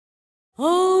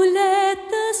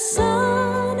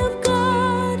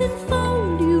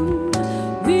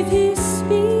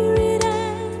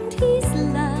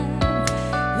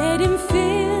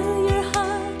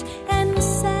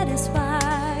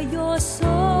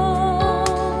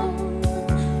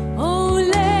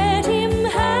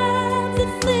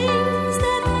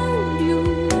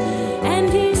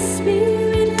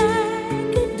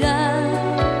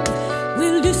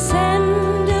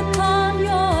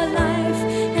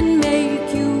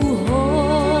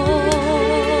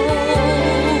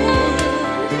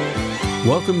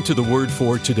Welcome to the Word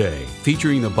for Today,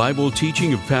 featuring the Bible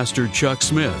teaching of Pastor Chuck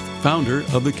Smith, founder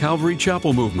of the Calvary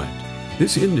Chapel Movement.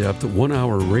 This in-depth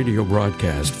one-hour radio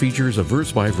broadcast features a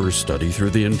verse-by-verse study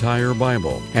through the entire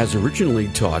Bible, as originally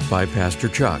taught by Pastor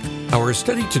Chuck. Our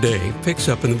study today picks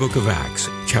up in the book of Acts,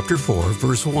 chapter 4,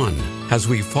 verse 1, as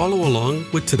we follow along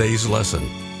with today's lesson.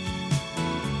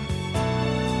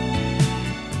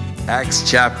 Acts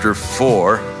chapter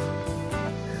 4.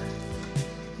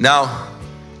 Now,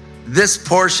 this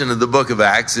portion of the book of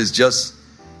Acts is just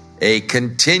a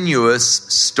continuous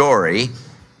story,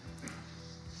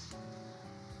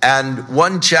 and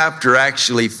one chapter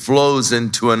actually flows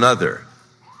into another.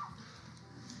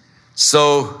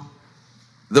 So,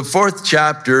 the fourth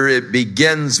chapter, it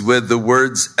begins with the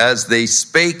words, as they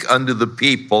spake unto the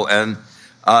people, and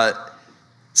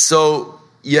so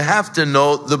you have to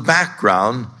know the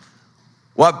background,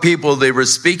 what people they were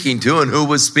speaking to and who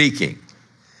was speaking.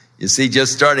 You see,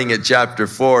 just starting at chapter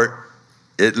 4,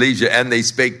 it leaves you, and they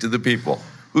spake to the people.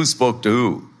 Who spoke to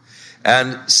who?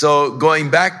 And so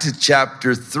going back to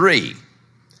chapter 3,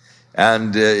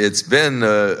 and it's been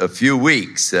a few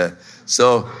weeks.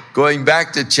 So going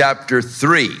back to chapter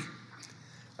 3,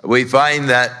 we find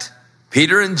that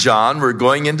Peter and John were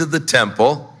going into the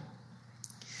temple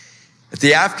at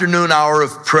the afternoon hour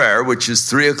of prayer, which is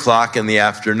 3 o'clock in the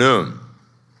afternoon.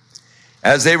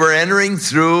 As they were entering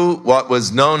through what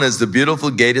was known as the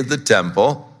beautiful gate of the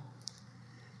temple,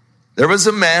 there was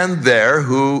a man there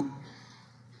who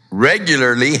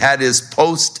regularly had his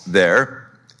post there.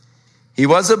 He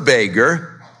was a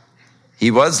beggar, he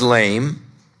was lame,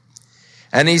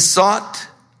 and he sought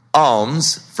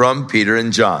alms from Peter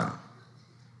and John.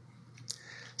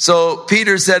 So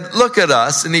Peter said, "Look at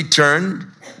us," and he turned,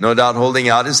 no doubt holding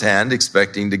out his hand,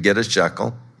 expecting to get a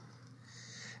shekel.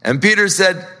 And Peter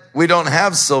said, "We don't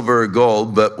have silver or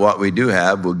gold, but what we do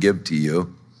have we'll give to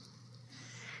you.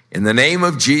 In the name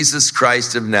of Jesus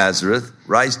Christ of Nazareth,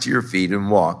 rise to your feet and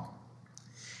walk."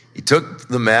 He took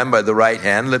the man by the right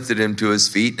hand, lifted him to his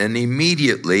feet, and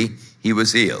immediately he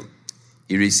was healed.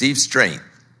 He received strength,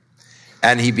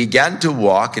 and he began to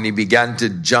walk, and he began to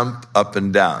jump up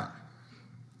and down.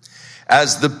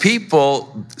 As the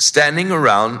people standing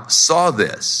around saw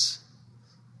this,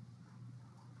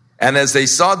 and as they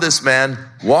saw this man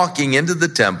walking into the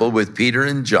temple with Peter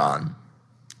and John,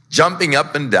 jumping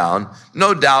up and down,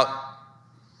 no doubt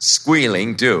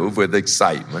squealing too with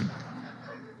excitement,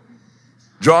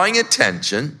 drawing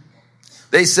attention,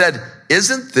 they said,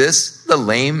 "Isn't this the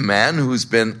lame man who's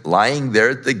been lying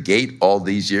there at the gate all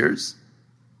these years?"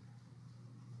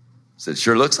 Said,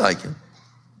 "Sure looks like him."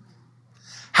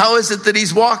 "How is it that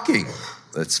he's walking?"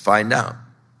 "Let's find out."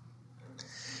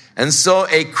 And so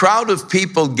a crowd of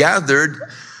people gathered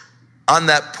on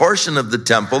that portion of the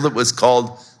temple that was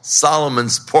called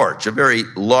Solomon's Porch, a very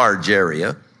large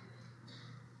area.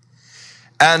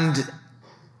 And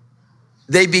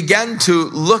they began to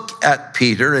look at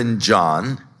Peter and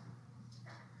John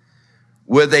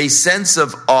with a sense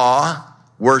of awe,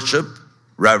 worship,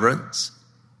 reverence.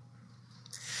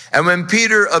 And when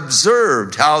Peter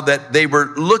observed how that they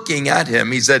were looking at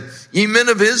him, he said, "Ye men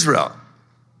of Israel,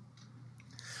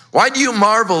 why do you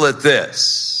marvel at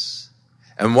this?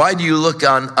 And why do you look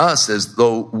on us as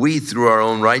though we, through our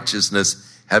own righteousness,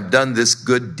 have done this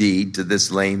good deed to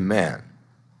this lame man?"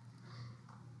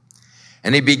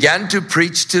 And he began to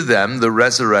preach to them the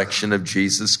resurrection of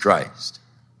Jesus Christ.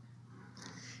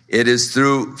 It is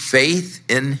through faith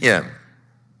in him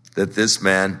that this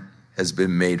man has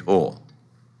been made whole.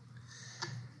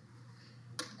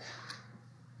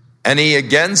 And he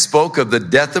again spoke of the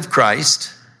death of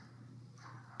Christ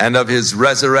and of his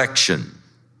resurrection.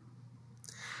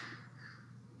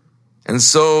 And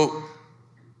so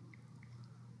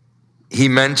he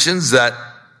mentions that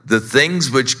the things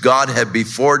which God had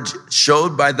before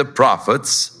showed by the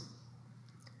prophets,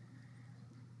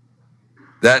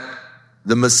 that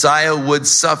the Messiah would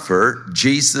suffer,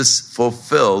 Jesus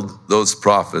fulfilled those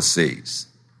prophecies.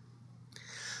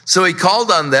 So he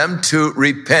called on them to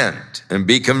repent and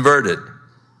be converted,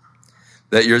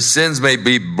 that your sins may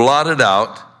be blotted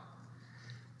out,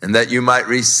 and that you might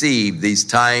receive these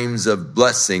times of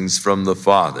blessings from the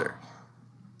Father.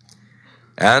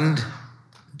 And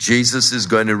Jesus is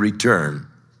going to return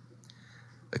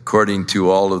according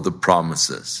to all of the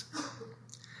promises.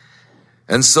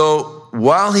 And so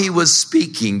while he was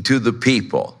speaking to the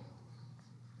people,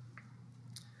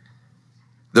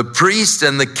 the priest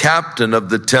and the captain of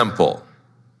the temple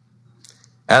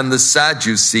and the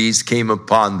Sadducees came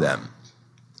upon them.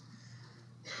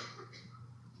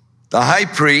 The high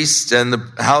priest and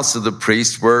the house of the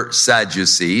priest were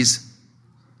Sadducees.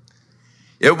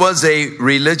 It was a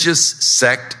religious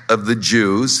sect of the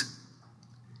Jews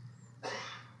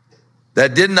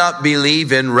that did not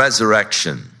believe in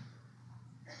resurrection.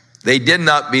 They did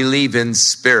not believe in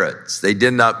spirits. They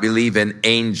did not believe in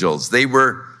angels. They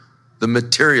were the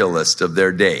materialist of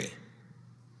their day.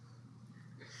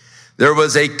 There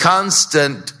was a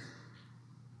constant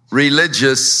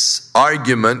religious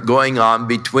argument going on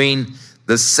between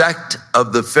the sect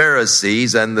of the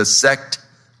Pharisees and the sect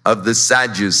of the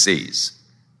Sadducees.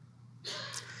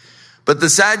 But the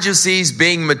Sadducees,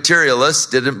 being materialists,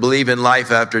 didn't believe in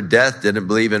life after death, didn't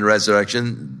believe in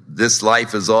resurrection. This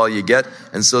life is all you get.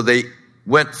 And so they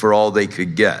went for all they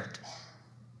could get.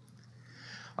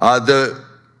 The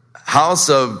house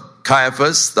of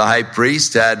Caiaphas, the high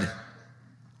priest, had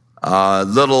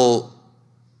little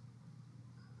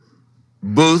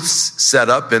booths set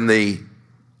up in the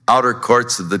outer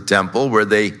courts of the temple where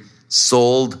they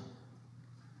sold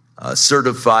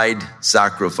certified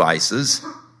sacrifices,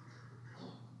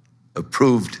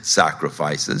 approved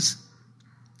sacrifices.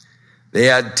 They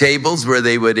had tables where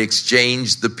they would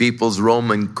exchange the people's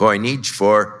Roman coinage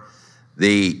for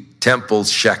the temple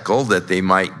shekel that they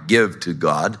might give to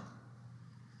God.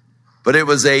 But it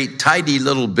was a tidy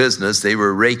little business. They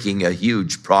were raking a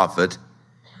huge profit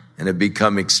and had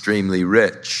become extremely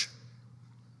rich.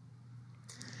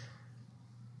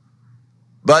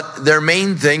 But their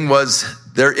main thing was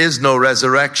there is no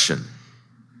resurrection.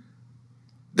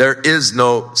 There is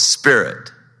no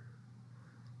spirit.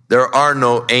 There are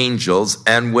no angels.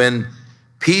 And when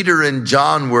Peter and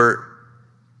John were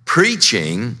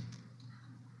preaching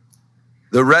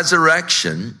the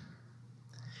resurrection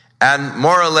and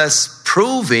more or less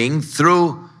proving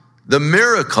through the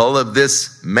miracle of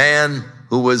this man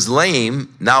who was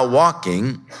lame, now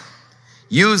walking,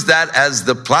 used that as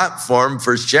the platform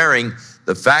for sharing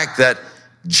the fact that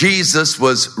Jesus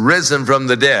was risen from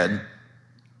the dead,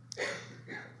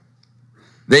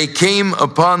 they came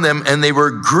upon them and they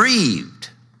were grieved,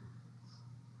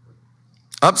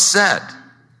 upset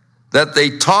that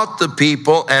they taught the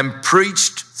people and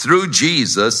preached through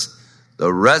Jesus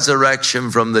the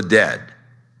resurrection from the dead.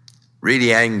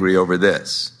 Really angry over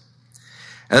this.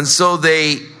 And so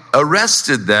they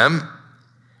arrested them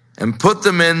and put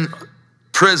them in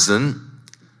prison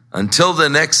until the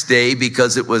next day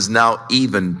because it was now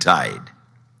eventide.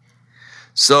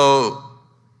 So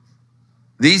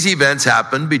these events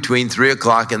happened between 3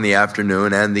 o'clock in the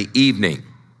afternoon and the evening.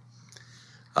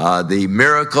 The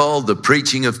miracle, the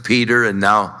preaching of Peter, and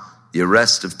now the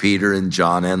arrest of Peter and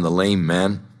John and the lame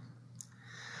man.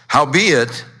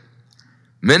 Howbeit,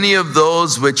 many of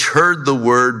those which heard the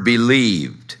word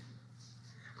believed.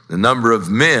 The number of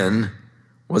men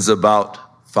was about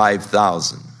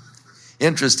 5,000.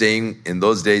 Interesting, in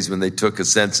those days when they took a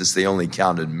census, they only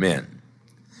counted men.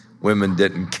 Women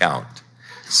didn't count.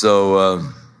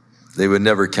 So they would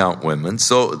never count women.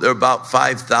 So there are about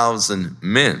 5,000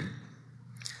 men.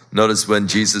 Notice when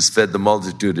Jesus fed the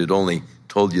multitude, it only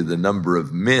told you the number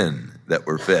of men that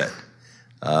were fed.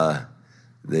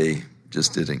 They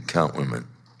just didn't count women.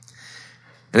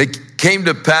 And it came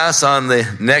to pass on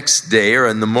the next day or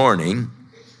in the morning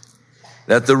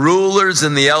that the rulers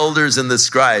and the elders and the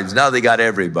scribes, now they got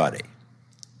everybody.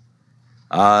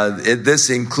 This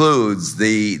includes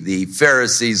the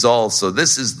Pharisees also.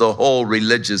 This is the whole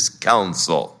religious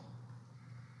council,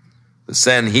 the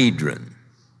Sanhedrin,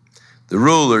 the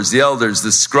rulers, the elders,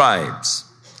 the scribes,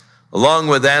 along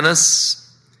with Annas,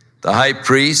 the high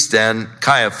priest, and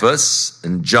Caiaphas,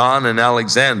 and John and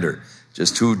Alexander.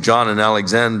 Just who John and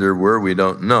Alexander were, we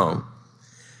don't know.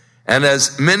 And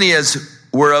as many as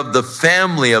were of the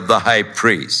family of the high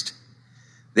priest,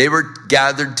 they were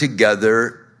gathered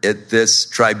together at this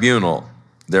tribunal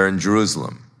there in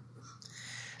Jerusalem.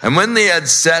 And when they had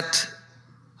set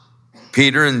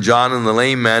Peter and John and the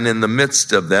lame man in the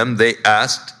midst of them, they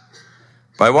asked,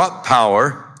 "By what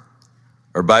power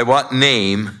or by what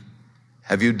name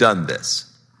have you done this?"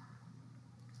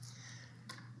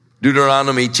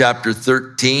 Deuteronomy chapter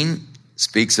 13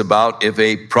 speaks about if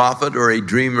a prophet or a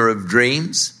dreamer of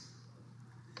dreams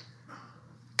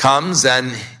comes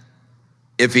and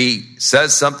if he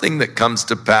says something that comes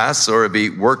to pass, or if he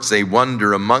works a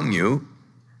wonder among you,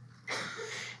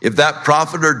 if that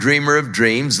prophet or dreamer of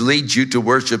dreams leads you to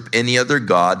worship any other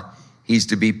god, he's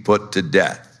to be put to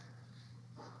death.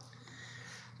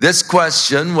 This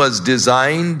question was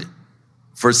designed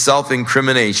for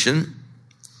self-incrimination,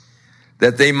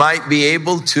 that they might be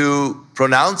able to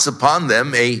pronounce upon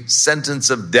them a sentence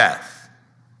of death.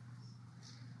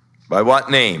 By what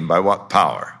name? By what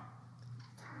power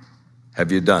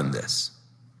have you done this?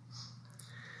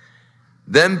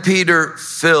 Then Peter,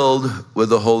 filled with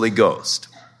the Holy Ghost.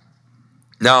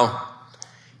 Now,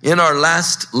 in our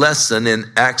last lesson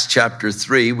in Acts chapter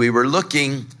 3, we were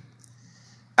looking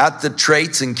at the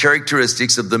traits and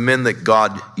characteristics of the men that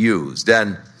God used.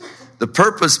 And the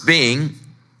purpose being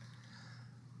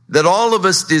that all of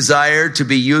us desire to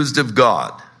be used of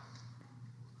God.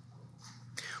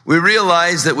 We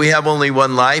realize that we have only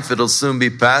one life. It'll soon be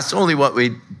past. Only what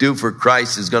we do for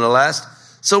Christ is going to last.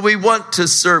 So we want to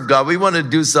serve God. We want to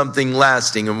do something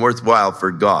lasting and worthwhile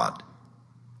for God.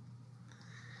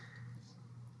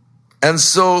 And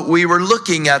so we were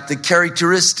looking at the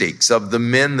characteristics of the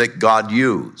men that God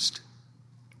used.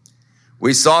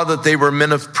 We saw that they were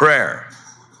men of prayer.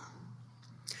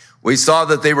 We saw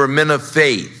that they were men of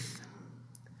faith.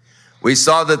 We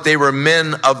saw that they were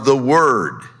men of the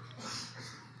word.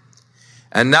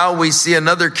 And now we see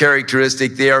another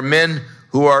characteristic. They are men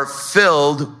who are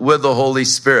filled with the Holy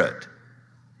Spirit.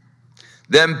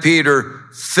 Then Peter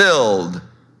filled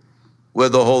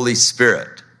with the Holy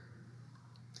Spirit.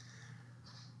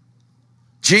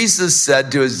 Jesus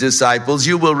said to his disciples,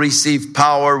 "You will receive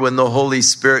power when the Holy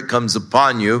Spirit comes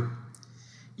upon you.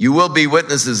 You will be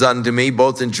witnesses unto me,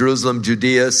 both in Jerusalem,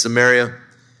 Judea, Samaria,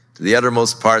 to the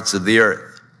uttermost parts of the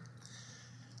earth."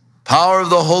 Power of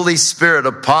the Holy Spirit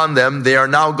upon them. They are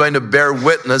now going to bear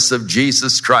witness of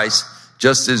Jesus Christ,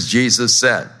 just as Jesus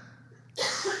said.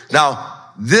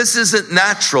 Now, this isn't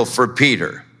natural for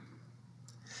Peter.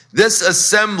 This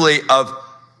assembly of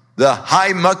the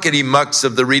high muckety-mucks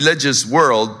of the religious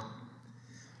world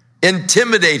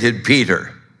intimidated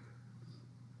Peter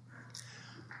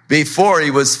before he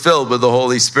was filled with the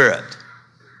Holy Spirit.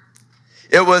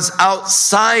 It was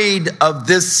outside of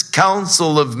this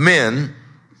council of men,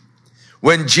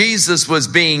 when Jesus was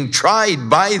being tried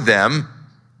by them,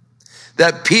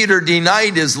 that Peter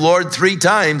denied his Lord 3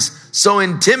 times. So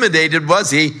intimidated was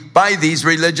he by these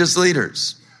religious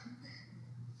leaders.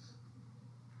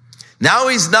 Now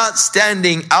he's not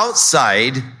standing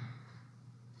outside.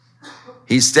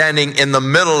 He's standing in the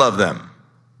middle of them.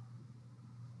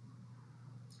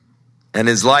 And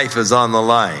his life is on the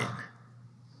line.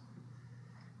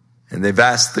 And they've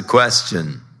asked the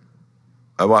question,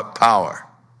 by what power?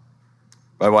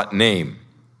 By what name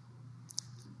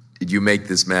did you make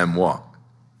this man walk?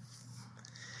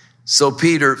 So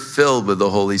Peter, filled with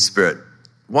the Holy Spirit.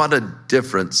 What a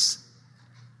difference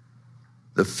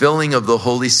the filling of the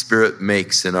Holy Spirit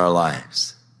makes in our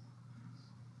lives.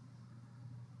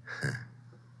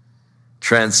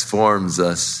 Transforms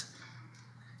us,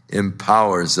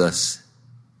 empowers us.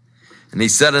 And he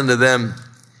said unto them,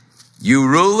 "You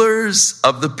rulers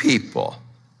of the people,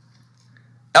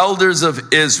 elders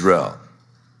of Israel,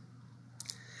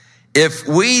 if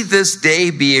we this day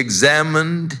be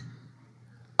examined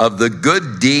of the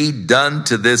good deed done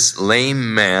to this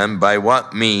lame man, by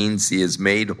what means he is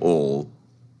made whole."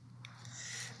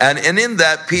 And in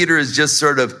that, Peter is just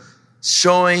sort of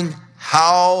showing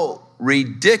how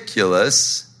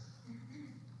ridiculous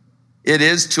it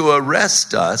is to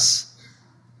arrest us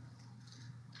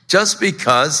just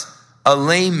because a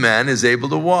lame man is able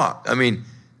to walk. I mean,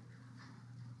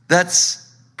 that's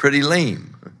pretty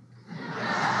lame.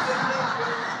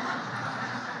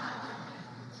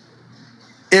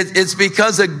 It's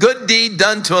because a good deed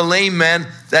done to a lame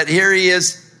man that here he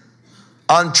is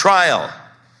on trial,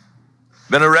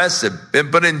 been arrested, been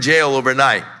put in jail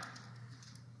overnight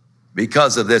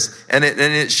because of this. And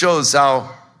it shows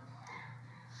how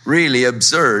really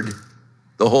absurd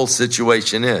the whole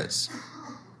situation is.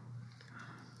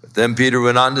 But then Peter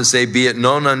went on to say, "Be it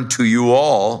known unto you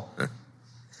all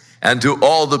and to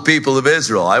all the people of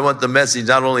Israel." I want the message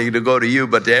not only to go to you,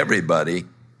 but to everybody.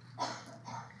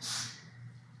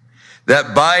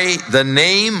 "That by the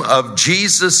name of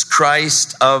Jesus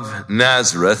Christ of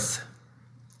Nazareth,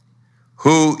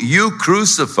 who you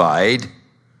crucified,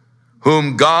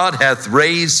 whom God hath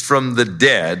raised from the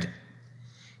dead,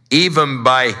 even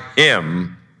by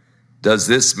him does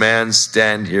this man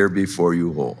stand here before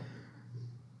you whole."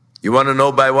 You want to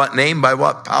know by what name, by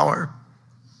what power?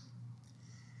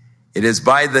 It is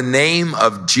by the name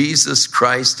of Jesus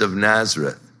Christ of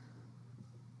Nazareth,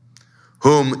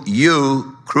 whom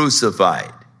you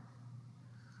crucified,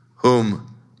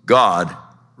 whom God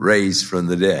raised from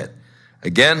the dead.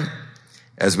 Again,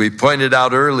 as we pointed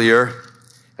out earlier,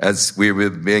 as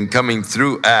we've been coming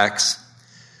through Acts,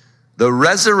 the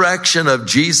resurrection of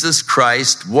Jesus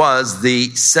Christ was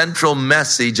the central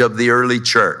message of the early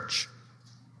church.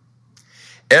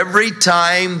 Every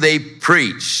time they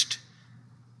preached,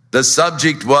 the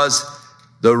subject was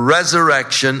the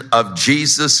resurrection of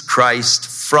Jesus Christ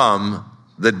from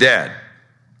the dead.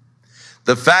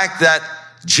 The fact that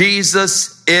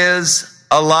Jesus is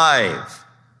alive.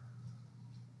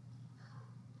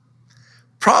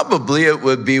 probably it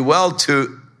would be well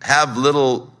to have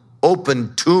little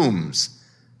open tombs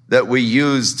that we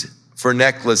used for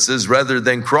necklaces rather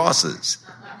than crosses.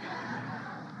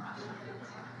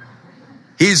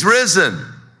 He's risen.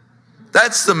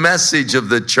 That's the message of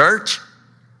the church.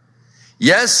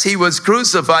 Yes, he was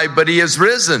crucified, but he is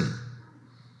risen.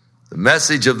 The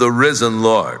message of the risen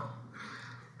Lord.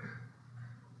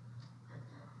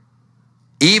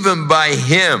 Even by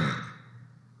him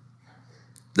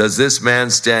does this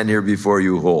man stand here before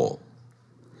you whole.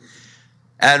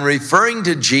 And referring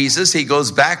to Jesus, he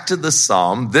goes back to the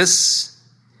psalm. This,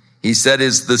 he said,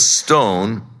 is the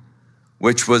stone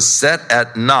which was set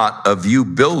at naught of you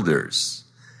builders.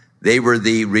 They were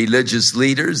the religious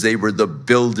leaders. They were the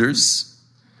builders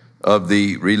of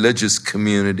the religious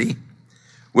community,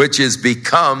 which is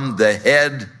become the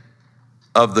head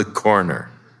of the corner.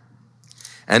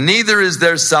 And neither is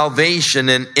there salvation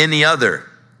in any other,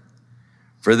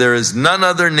 for there is none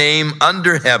other name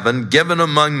under heaven given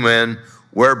among men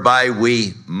whereby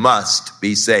we must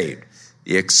be saved.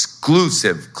 The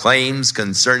exclusive claims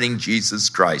concerning Jesus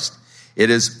Christ. It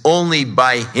is only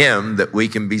by him that we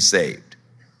can be saved.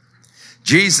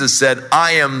 Jesus said,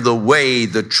 I am the way,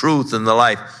 the truth, and the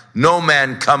life. No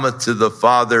man cometh to the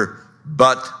Father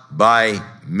but by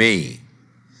me.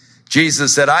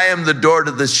 Jesus said, I am the door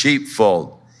to the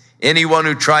sheepfold. Anyone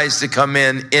who tries to come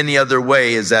in any other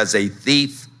way is as a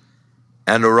thief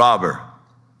and a robber.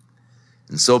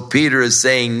 And so Peter is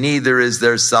saying, neither is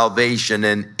there salvation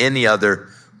in any other,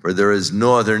 for there is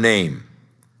no other name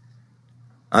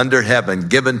under heaven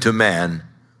given to man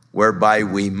whereby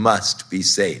we must be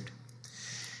saved.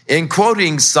 In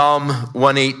quoting Psalm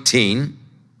 118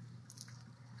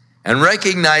 and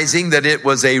recognizing that it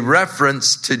was a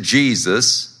reference to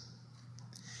Jesus,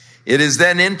 it is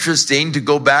then interesting to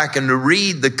go back and to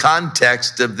read the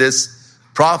context of this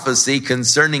prophecy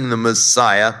concerning the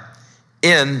Messiah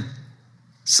in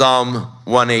Psalm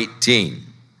 118.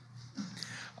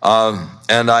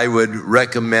 And I would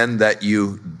recommend that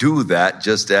you do that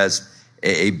just as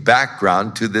a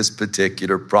background to this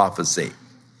particular prophecy.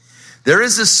 There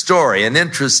is a story, an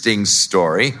interesting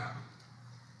story,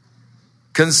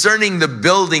 concerning the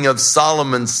building of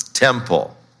Solomon's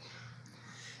temple.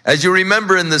 As you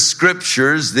remember in the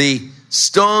scriptures, the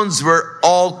stones were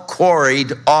all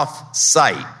quarried off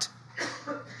site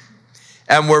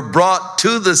and were brought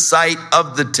to the site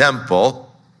of the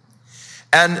temple,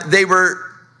 and they were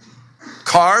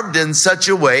carved in such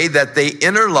a way that they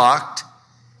interlocked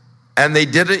and they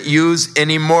didn't use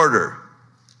any mortar.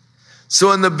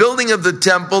 So in the building of the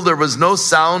temple, there was no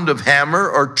sound of hammer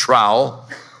or trowel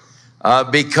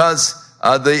because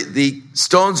the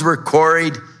stones were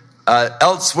quarried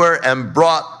elsewhere and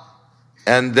brought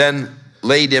and then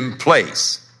laid in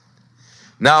place.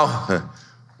 Now,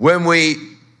 when we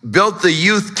built the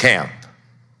youth camp,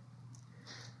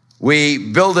 we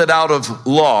built it out of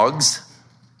logs,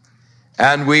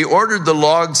 and we ordered the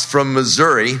logs from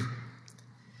Missouri.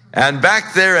 And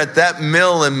back there at that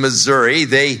mill in Missouri,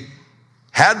 they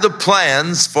had the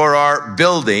plans for our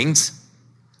buildings,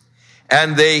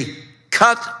 and they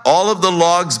cut all of the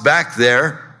logs back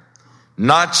there,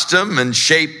 notched them and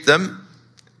shaped them,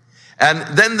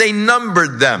 and then they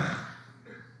numbered them.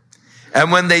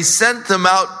 And when they sent them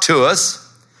out to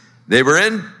us, they were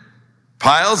in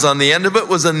piles. On the end of it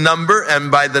was a number,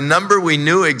 and by the number we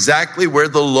knew exactly where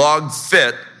the log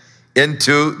fit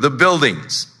into the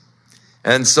buildings.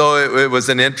 And so it was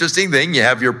an interesting thing. You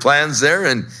have your plans there,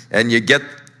 and you get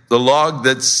the log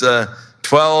that's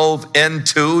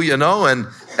 12N2,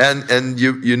 and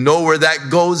you know where that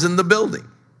goes in the building.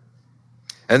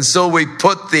 And so we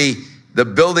put the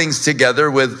buildings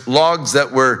together with logs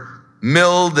that were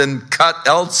milled and cut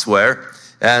elsewhere,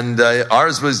 and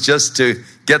ours was just to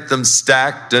get them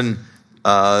stacked and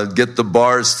get the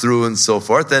bars through and so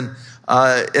forth. And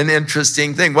an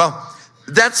interesting thing. Well,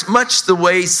 that's much the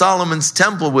way Solomon's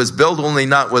temple was built, only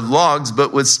not with logs,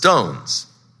 but with stones.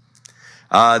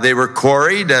 They were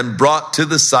quarried and brought to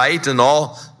the site and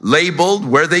all labeled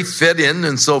where they fit in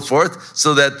and so forth,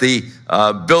 so that the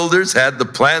builders had the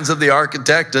plans of the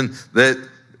architect and the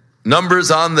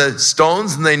numbers on the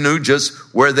stones, and they knew just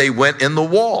where they went in the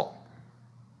wall.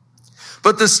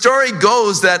 But the story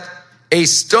goes that a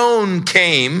stone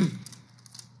came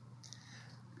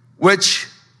which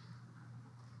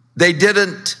they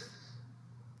didn't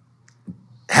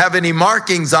have any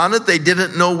markings on it. They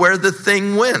didn't know where the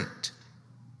thing went.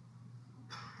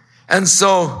 And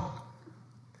so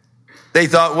they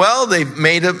thought, well, they've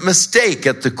made a mistake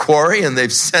at the quarry and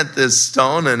they've sent this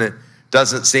stone and it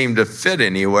doesn't seem to fit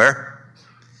anywhere.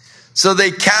 So they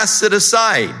cast it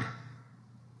aside.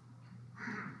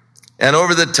 And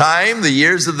over the time, the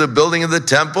years of the building of the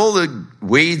temple, the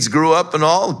weeds grew up and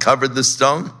all, covered the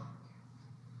stone.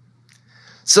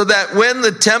 So that when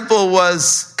the temple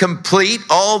was complete,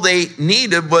 all they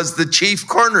needed was the chief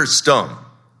cornerstone.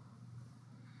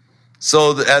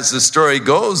 So as the story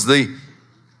goes, they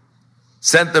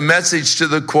sent the message to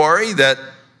the quarry that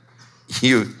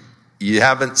you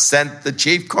haven't sent the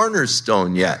chief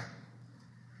cornerstone yet.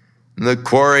 And the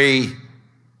quarry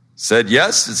said,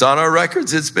 yes, it's on our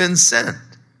records, it's been sent.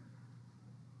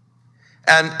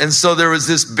 And so there was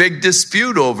this big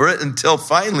dispute over it until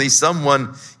finally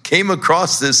someone came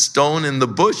across this stone in the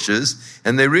bushes,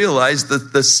 and they realized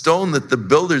that the stone that the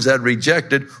builders had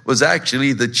rejected was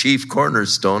actually the chief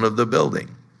cornerstone of the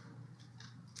building.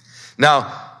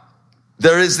 Now,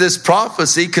 there is this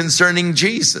prophecy concerning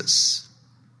Jesus.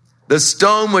 The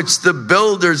stone which the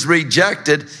builders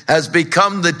rejected has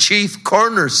become the chief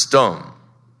cornerstone.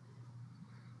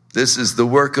 This is the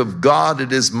work of God.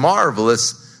 It is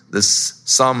marvelous, the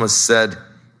psalmist said,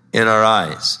 in our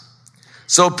eyes.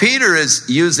 So Peter is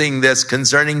using this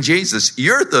concerning Jesus.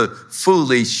 You're the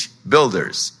foolish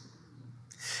builders,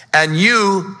 and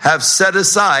you have set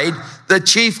aside the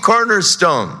chief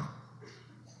cornerstone.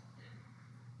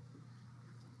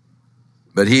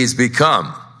 But he's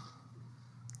become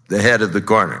the head of the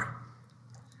corner.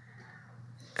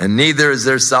 And neither is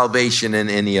there salvation in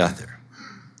any other.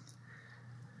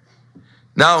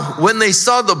 Now, when they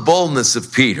saw the boldness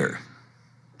of Peter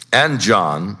and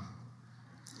John,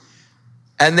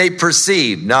 and they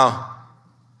perceived, now,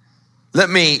 let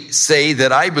me say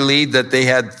that I believe that they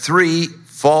had three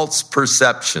false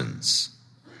perceptions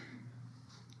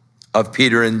of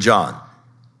Peter and John.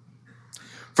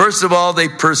 First of all, they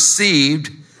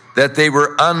perceived that they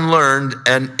were unlearned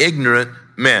and ignorant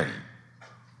men.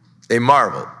 They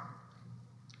marveled.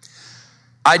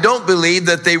 I don't believe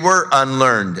that they were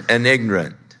unlearned and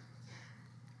ignorant.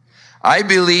 I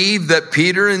believe that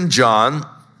Peter and John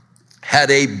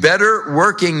had a better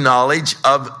working knowledge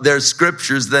of their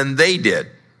scriptures than they did.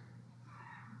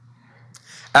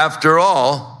 After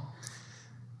all,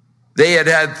 they had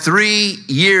had 3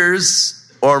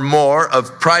 years or more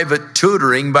of private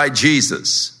tutoring by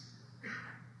Jesus.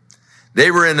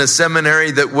 They were in a seminary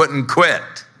that wouldn't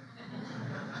quit.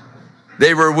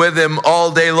 They were with him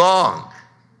all day long,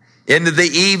 into the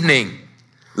evening,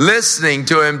 listening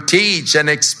to him teach and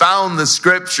expound the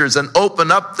scriptures and open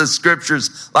up the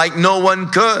scriptures like no one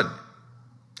could.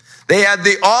 They had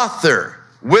the author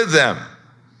with them,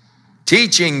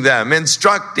 teaching them,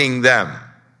 instructing them.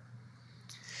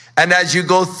 And as you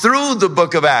go through the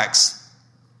book of Acts,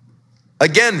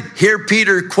 again, hear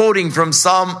Peter quoting from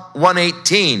Psalm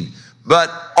 118, but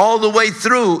all the way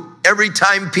through, every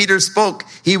time Peter spoke,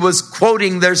 he was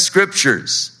quoting their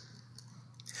scriptures.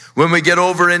 When we get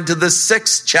over into the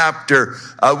 6th chapter,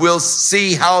 we'll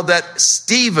see how that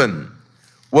Stephen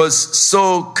was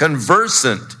so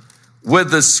conversant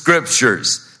with the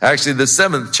scriptures. Actually, the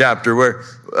 7th chapter, where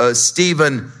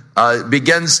Stephen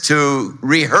begins to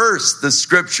rehearse the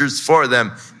scriptures for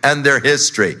them and their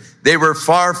history. They were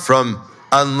far from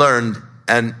unlearned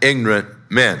and ignorant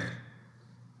men.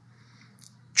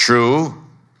 True,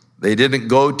 they didn't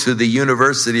go to the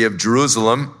University of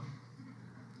Jerusalem.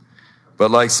 But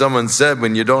like someone said,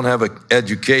 when you don't have an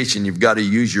education, you've got to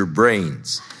use your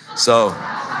brains. So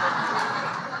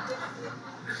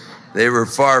they were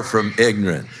far from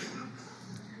ignorant.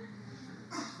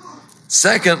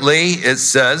 Secondly, it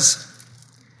says,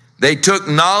 they took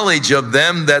knowledge of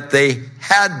them that they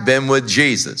had been with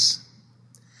Jesus.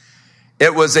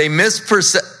 It was a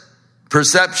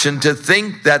misperception to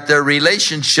think that their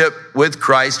relationship with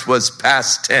Christ was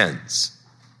past tense.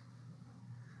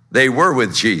 They were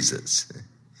with Jesus.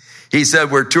 He said,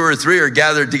 where 2 or 3 are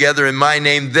gathered together in my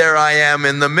name, there I am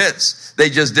in the midst. They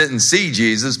just didn't see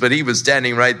Jesus, but he was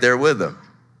standing right there with them.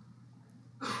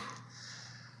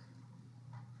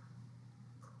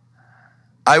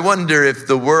 I wonder if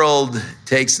the world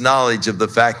takes knowledge of the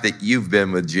fact that you've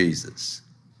been with Jesus.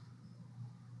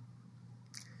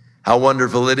 How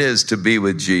wonderful it is to be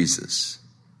with Jesus.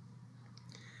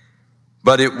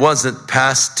 But it wasn't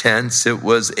past tense, it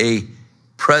was a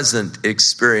present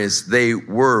experience. They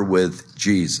were with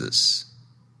Jesus.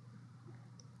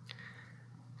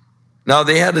 Now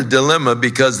they had a dilemma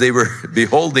because they were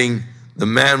beholding the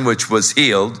man which was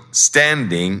healed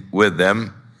standing with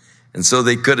them, and so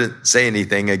they couldn't say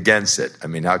anything against it. I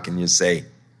mean, how can you say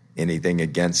anything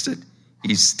against it?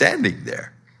 He's standing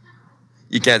there.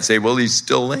 You can't say, well, he's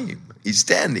still lame. He's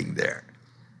standing there.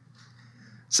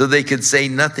 So they could say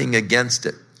nothing against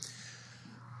it.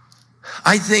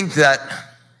 I think that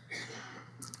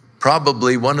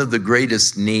probably one of the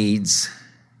greatest needs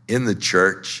in the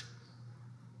church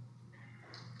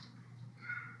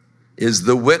is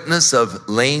the witness of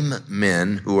lame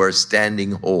men who are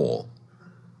standing whole.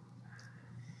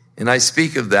 And I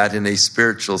speak of that in a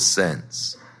spiritual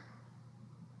sense.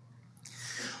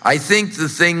 I think the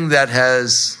thing that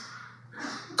has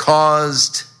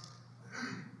caused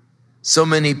so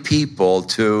many people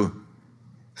to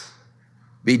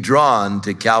be drawn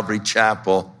to Calvary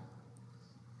Chapel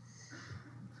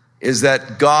is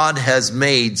that God has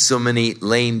made so many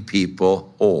lame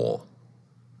people whole.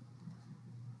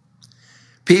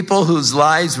 People whose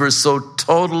lives were so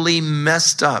totally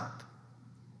messed up.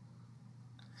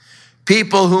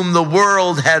 People whom the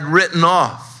world had written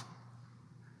off.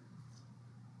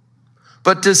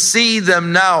 But to see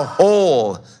them now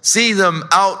whole, see them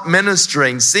out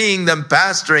ministering, seeing them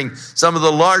pastoring some of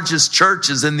the largest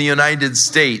churches in the United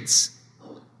States,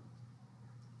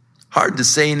 hard to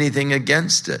say anything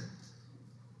against it.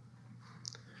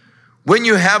 When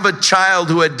you have a child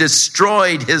who had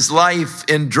destroyed his life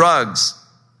in drugs,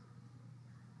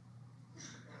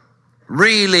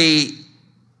 really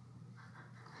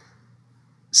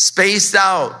spaced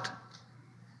out,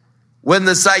 when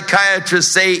the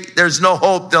psychiatrists say there's no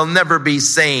hope, they'll never be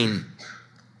sane,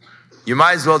 you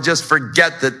might as well just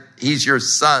forget that he's your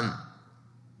son.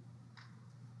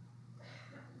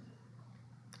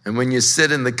 And when you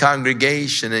sit in the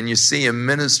congregation and you see him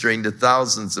ministering to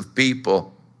thousands of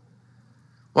people,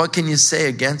 what can you say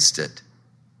against it?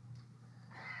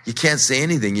 You can't say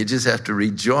anything. You just have to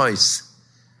rejoice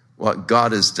what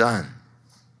God has done.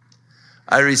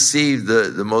 I received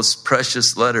the most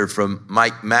precious letter from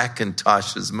Mike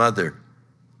McIntosh's mother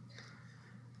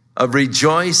of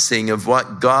rejoicing of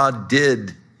what God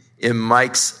did in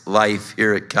Mike's life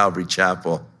here at Calvary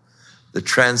Chapel, the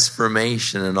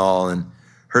transformation and all, and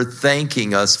her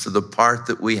thanking us for the part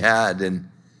that we had in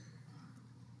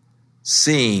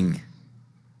seeing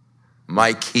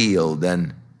Mike healed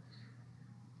and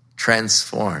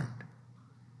transformed.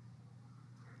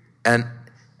 And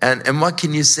what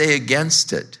can you say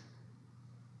against it?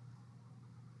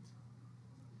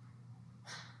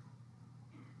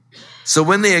 So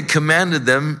when they had commanded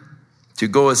them to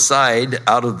go aside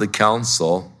out of the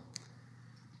council,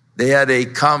 they had a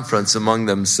conference among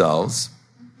themselves,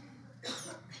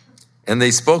 and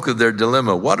they spoke of their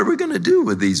dilemma. What are we going to do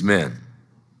with these men?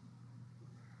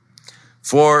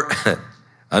 For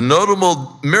a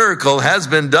notable miracle has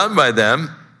been done by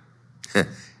them.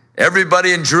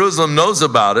 Everybody in Jerusalem knows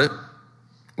about it.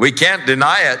 We can't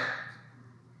deny it.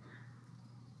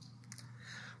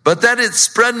 But that it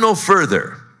spread no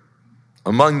further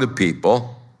among the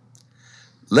people,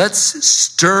 let's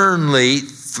sternly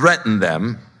threaten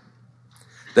them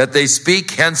that they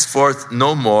speak henceforth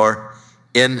no more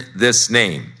in this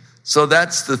name. So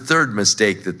that's the third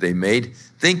mistake that they made,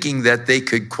 thinking that they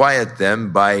could quiet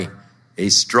them by a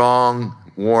strong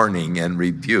warning and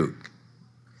rebuke.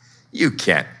 You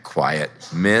can't quiet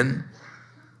men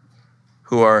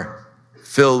who are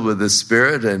filled with the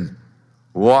Spirit and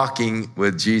walking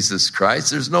with Jesus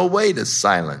Christ. There's no way to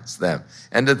silence them.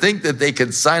 And to think that they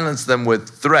could silence them with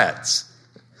threats,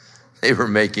 they were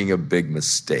making a big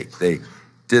mistake. They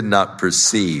did not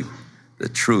perceive the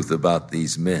truth about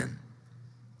these men.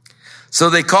 So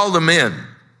they called them in,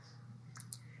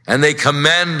 and they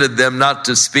commanded them not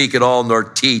to speak at all nor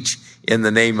teach in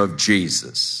the name of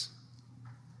Jesus.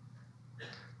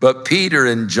 But Peter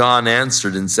and John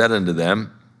answered and said unto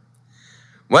them,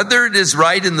 whether it is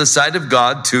right in the sight of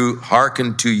God to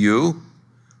hearken to you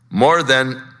more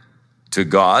than to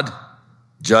God,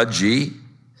 judge ye.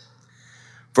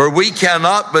 For we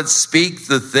cannot but speak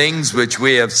the things which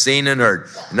we have seen and heard.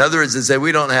 In other words, they say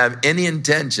we don't have any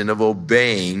intention of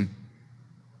obeying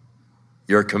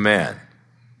your command.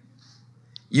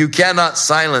 You cannot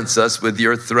silence us with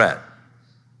your threat.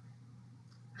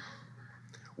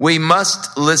 We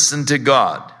must listen to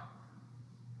God.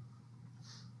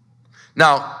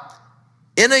 Now,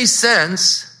 in a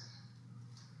sense,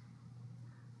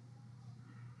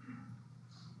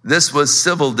 this was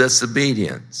civil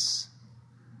disobedience,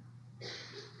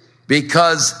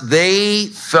 because they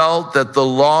felt that the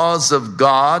laws of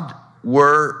God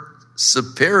were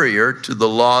superior to the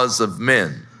laws of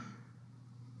men.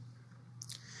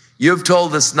 You've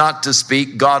told us not to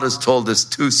speak. God has told us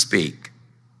to speak.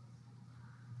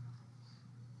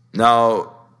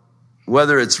 Now,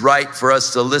 whether it's right for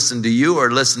us to listen to you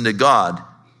or listen to God,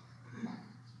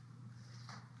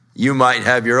 you might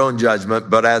have your own judgment,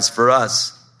 but as for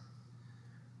us,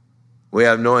 we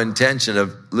have no intention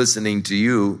of listening to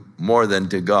you more than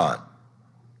to God.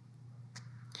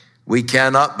 We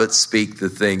cannot but speak the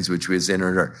things which we have seen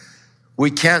and heard.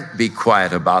 We can't be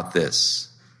quiet about this.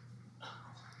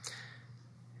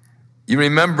 You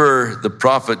remember the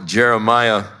prophet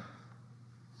Jeremiah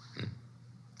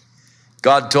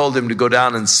God told him to go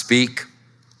down and speak.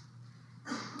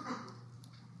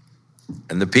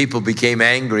 And the people became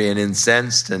angry and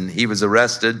incensed, and he was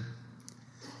arrested,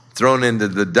 thrown into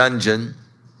the dungeon.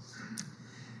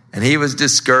 And he was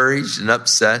discouraged and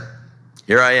upset.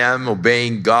 Here I am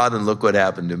obeying God, and look what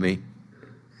happened to me.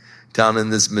 Down in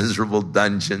this miserable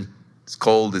dungeon. It's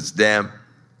cold, it's damp,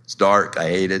 it's dark, I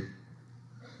hate it.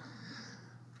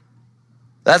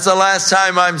 That's the last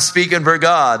time I'm speaking for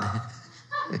God.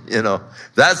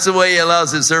 That's the way he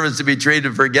allows his servants to be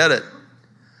treated. Forget it.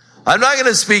 I'm not going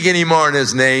to speak anymore in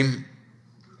his name.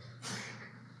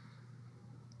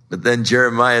 But then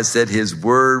Jeremiah said his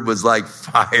word was like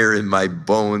fire in my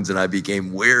bones, and I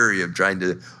became weary of trying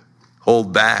to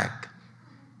hold back.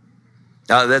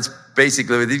 Now that's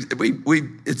basically,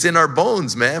 it's in our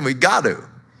bones, man. We got to.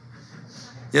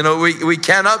 We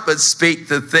cannot but speak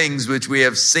the things which we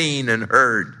have seen and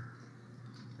heard.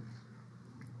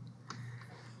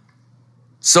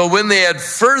 So when they had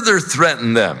further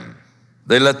threatened them,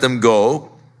 they let them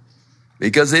go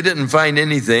because they didn't find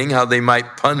anything how they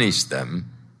might punish them.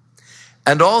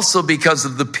 And also because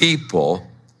of the people,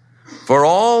 for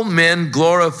all men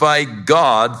glorify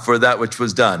God for that which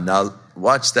was done. Now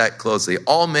watch that closely.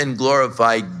 All men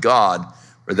glorify God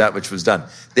for that which was done.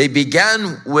 They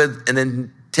began with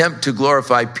an attempt to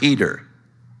glorify Peter.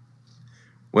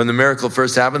 When the miracle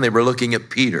first happened, they were looking at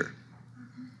Peter.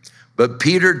 But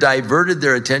Peter diverted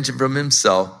their attention from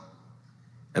himself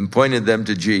and pointed them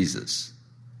to Jesus.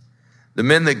 The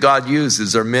men that God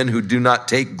uses are men who do not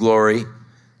take glory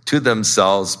to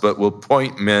themselves, but will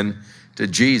point men to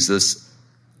Jesus.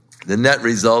 The net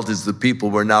result is the people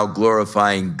were now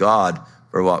glorifying God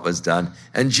for what was done.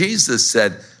 And Jesus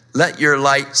said, let your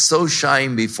light so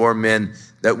shine before men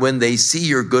that when they see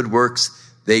your good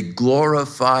works, they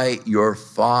glorify your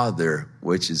Father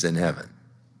which is in heaven.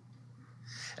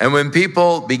 And when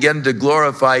people begin to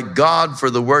glorify God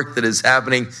for the work that is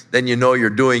happening, then you know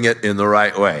you're doing it in the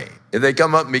right way. If they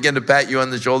come up and begin to pat you on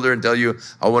the shoulder and tell you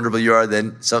how wonderful you are,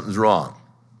 then something's wrong.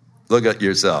 Look at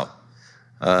yourself.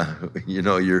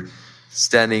 You're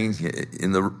standing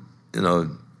in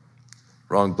the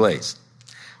wrong place.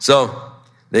 So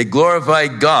they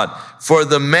glorified God. For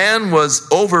the man was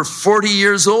over 40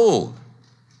 years old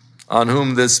on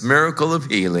whom this miracle of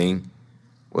healing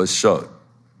was showed.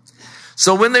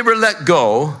 So when they were let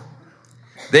go,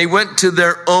 they went to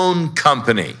their own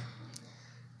company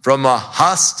from a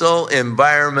hostile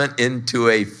environment into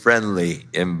a friendly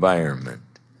environment.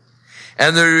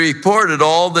 And they reported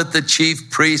all that the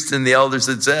chief priests and the elders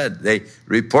had said. They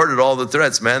reported all the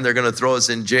threats. Man, they're going to throw us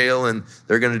in jail and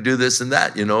they're going to do this and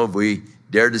that, if we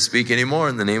dare to speak anymore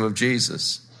in the name of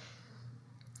Jesus.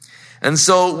 And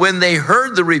so when they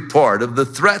heard the report of the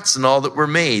threats and all that were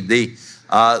made,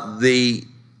 the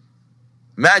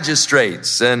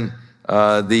magistrates and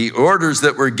the orders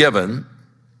that were given,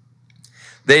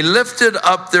 they lifted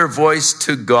up their voice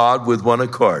to God with one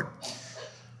accord.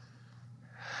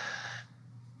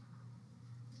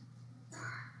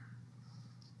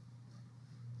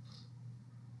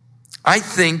 I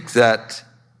think that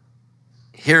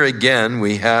here again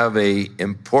we have an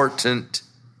important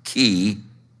key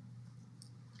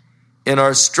in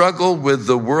our struggle with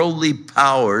the worldly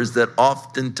powers that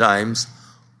oftentimes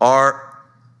are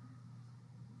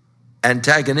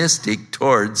antagonistic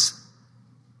towards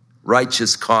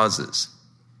righteous causes.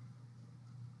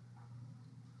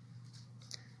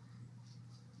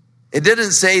 It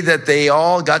didn't say that they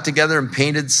all got together and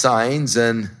painted signs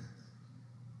and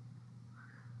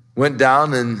went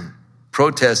down and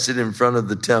protested in front of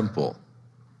the temple.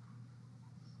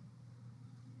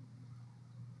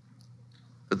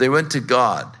 But they went to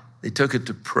God. They took it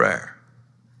to prayer.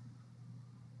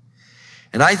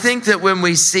 And I think that when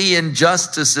we see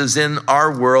injustices in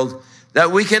our world,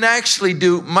 that we can actually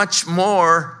do much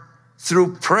more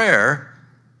through prayer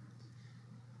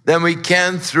than we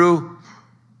can through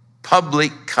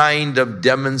public kind of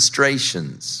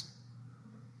demonstrations.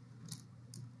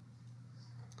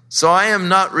 So I am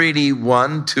not really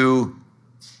one to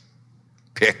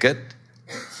picket,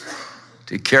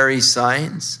 to carry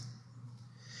signs.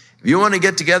 If you want to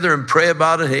get together and pray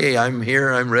about it, hey, I'm here,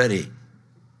 I'm ready.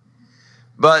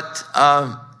 But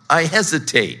I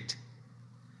hesitate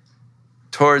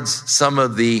towards some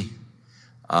of the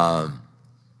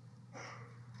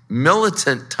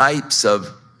militant types of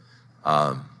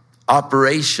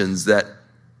operations that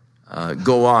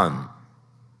go on.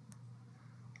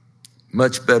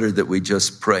 Much better that we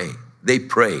just pray. They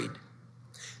prayed.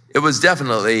 It was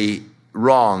definitely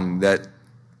wrong that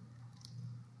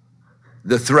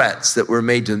the threats that were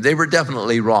made to them, they were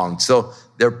definitely wrong. So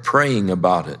they're praying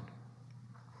about it.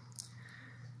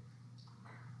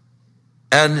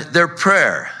 And their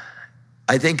prayer,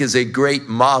 I think, is a great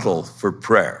model for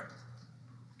prayer.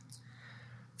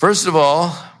 First of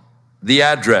all, the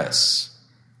address.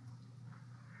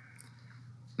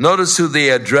 Notice who they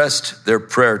addressed their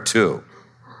prayer to.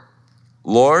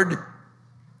 Lord,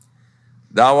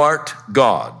 thou art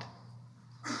God,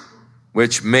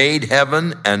 which made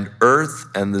heaven and earth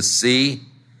and the sea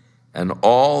and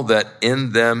all that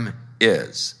in them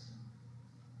is.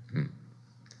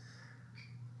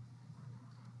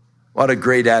 What a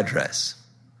great address.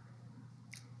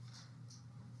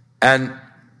 And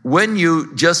when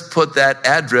you just put that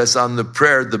address on the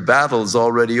prayer, the battle is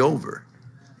already over.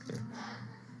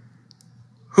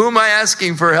 Who am I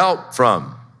asking for help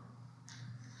from?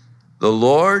 The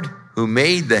Lord who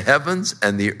made the heavens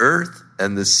and the earth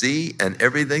and the sea and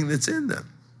everything that's in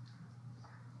them.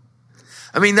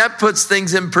 I mean, that puts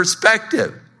things in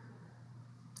perspective.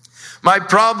 My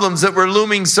problems that were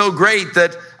looming so great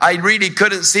that I really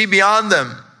couldn't see beyond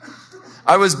them.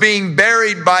 I was being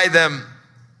buried by them.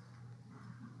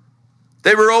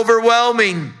 They were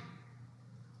overwhelming.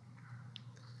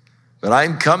 But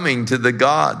I'm coming to the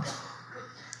God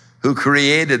who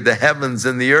created the heavens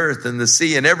and the earth and the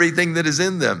sea and everything that is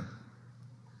in them.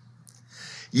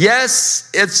 Yes,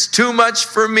 it's too much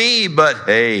for me, but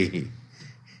hey,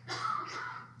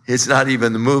 it's not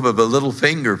even the move of a little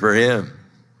finger for him.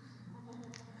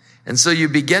 And so you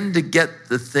begin to get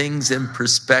the things in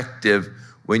perspective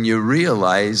when you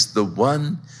realize the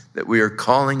one that we are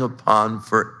calling upon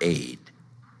for aid.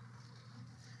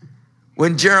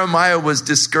 When Jeremiah was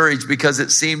discouraged because it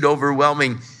seemed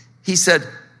overwhelming, he said,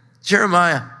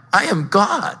 Jeremiah, I am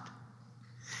God.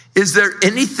 Is there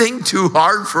anything too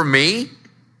hard for me?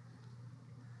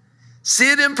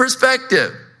 See it in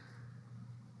perspective.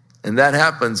 And that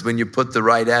happens when you put the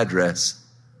right address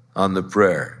on the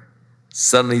prayer.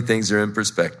 Suddenly things are in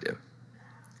perspective.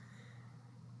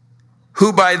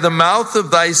 Who by the mouth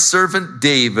of thy servant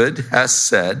David has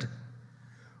said,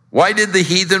 why did the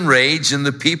heathen rage and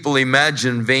the people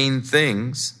imagine vain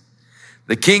things?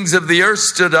 The kings of the earth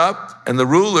stood up and the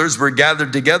rulers were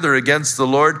gathered together against the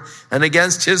Lord and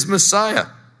against his Messiah.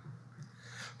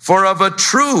 For of a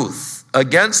truth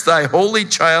against thy holy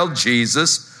child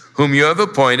Jesus, whom you have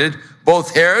appointed,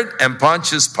 both Herod and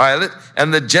Pontius Pilate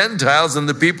and the Gentiles and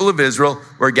the people of Israel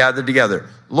were gathered together.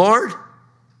 Lord,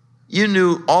 you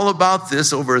knew all about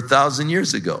this over 1,000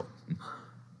 years ago.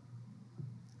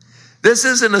 This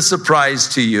isn't a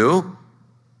surprise to you.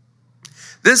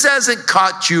 This hasn't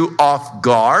caught you off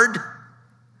guard.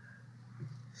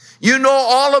 You know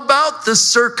all about the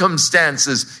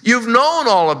circumstances. You've known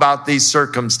all about these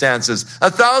circumstances.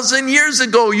 1,000 years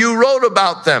ago, you wrote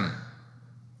about them.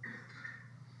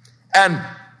 And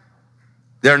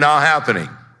they're now happening.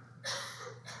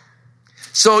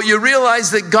 So you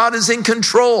realize that God is in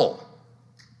control.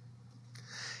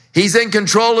 He's in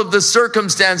control of the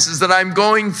circumstances that I'm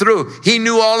going through. He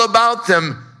knew all about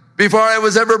them before I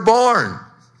was ever born.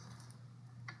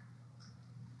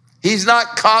 He's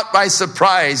not caught by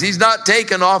surprise. He's not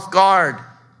taken off guard.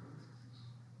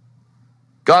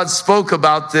 God spoke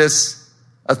about this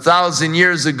 1,000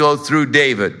 years ago through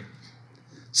David.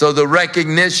 So the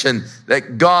recognition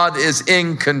that God is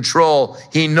in control,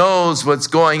 he knows what's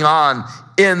going on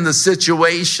in the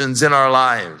situations in our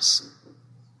lives.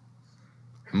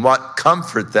 And what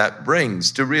comfort that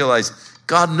brings to realize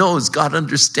God knows, God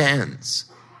understands.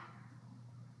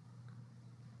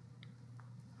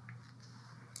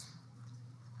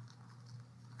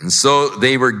 And so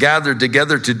they were gathered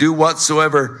together to do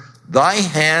whatsoever thy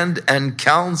hand and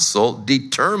counsel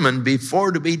determined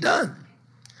before to be done.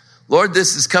 Lord,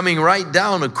 this is coming right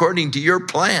down according to your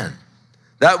plan.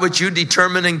 That which you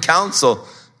determine in counsel,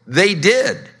 they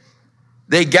did.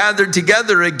 They gathered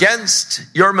together against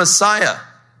your Messiah,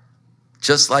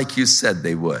 just like you said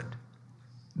they would.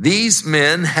 These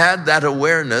men had that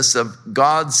awareness of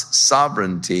God's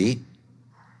sovereignty,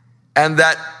 and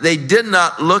that they did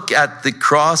not look at the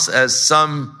cross as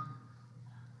some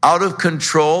out of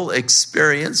control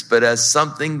experience, but as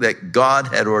something that God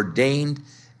had ordained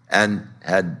and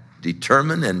had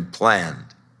determined and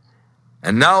planned.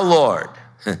 And now, Lord,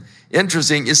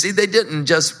 interesting, you see, they didn't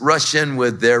just rush in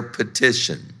with their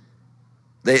petition.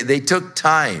 They took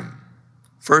time,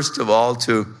 first of all,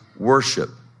 to worship.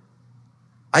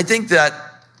 I think that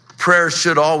prayer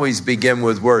should always begin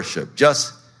with worship,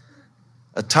 just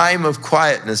a time of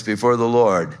quietness before the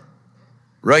Lord,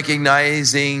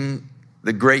 recognizing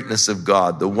the greatness of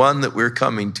God, the one that we're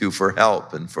coming to for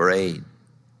help and for aid.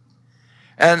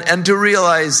 And to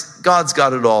realize God's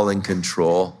got it all in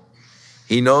control.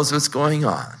 He knows what's going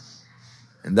on.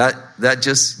 And that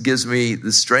just gives me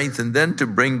the strength. And then to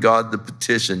bring God the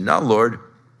petition. Now, Lord,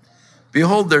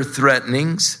 behold their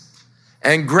threatenings,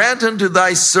 and grant unto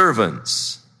thy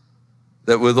servants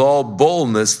that with all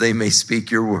boldness they may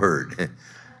speak your word.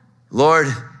 Lord,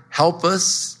 help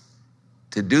us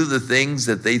to do the things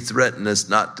that they threaten us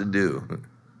not to do.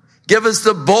 Give us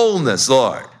the boldness,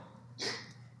 Lord,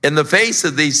 in the face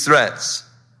of these threats,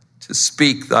 to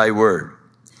speak thy word.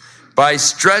 By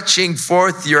stretching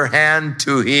forth your hand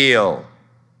to heal.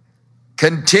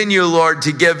 Continue, Lord,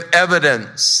 to give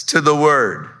evidence to the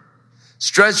word.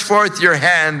 Stretch forth your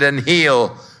hand and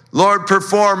heal. Lord,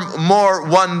 perform more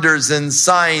wonders and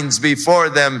signs before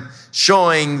them,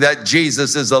 showing that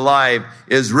Jesus is alive,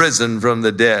 is risen from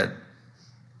the dead.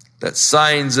 That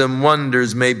signs and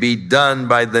wonders may be done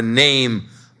by the name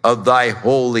of thy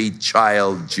holy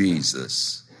child,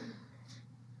 Jesus.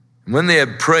 When they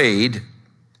had prayed,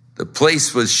 the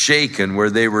place was shaken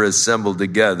where they were assembled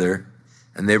together,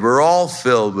 and they were all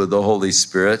filled with the Holy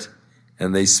Spirit,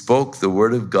 and they spoke the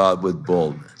word of God with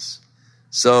boldness.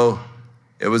 So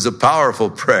it was a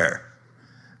powerful prayer.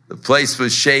 The place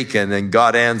was shaken, and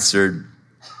God answered,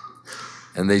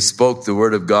 and they spoke the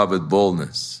word of God with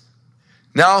boldness.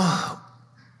 Now,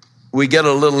 we get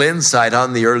a little insight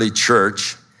on the early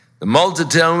church. The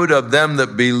multitude of them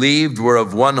that believed were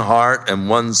of one heart and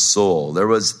one soul. They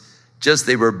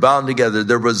were bound together.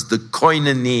 There was the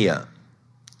koinonia,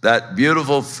 that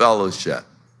beautiful fellowship.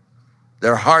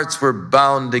 Their hearts were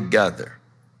bound together.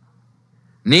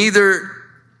 Neither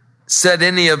said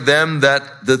any of them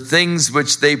that the things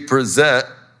which they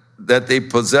possessed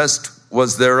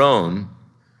was their own,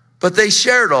 but they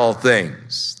shared all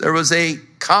things. There was a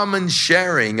common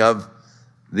sharing of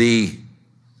the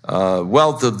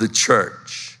wealth of the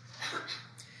church.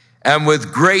 And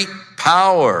with great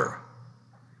power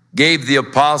gave the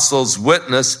apostles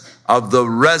witness of the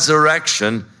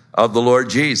resurrection of the Lord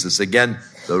Jesus. Again,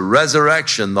 the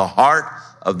resurrection, the heart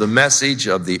of the message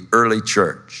of the early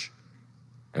church.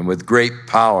 And with great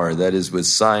power, that is with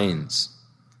signs,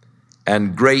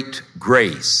 and great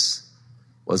grace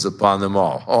was upon them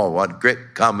all. Oh, what a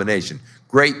great combination.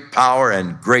 Great power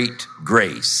and great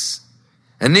grace.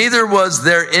 And neither was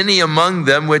there any among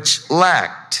them which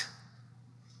lacked.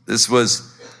 This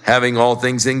was having all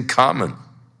things in common.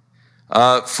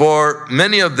 For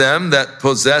many of them that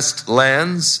possessed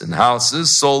lands and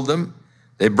houses sold them.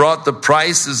 They brought the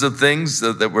prices of things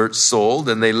that were sold,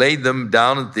 and they laid them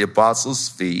down at the apostles'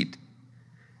 feet.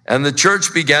 And the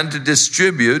church began to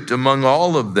distribute among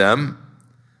all of them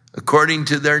according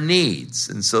to their needs.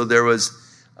 And so there was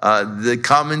the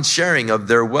common sharing of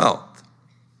their wealth.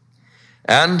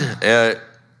 And a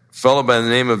fellow by the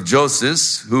name of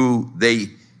Joseph, who they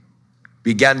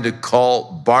began to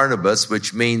call Barnabas,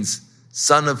 which means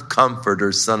son of comfort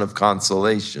or son of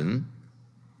consolation.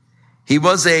 He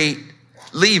was a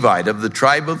Levite of the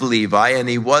tribe of Levi, and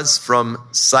he was from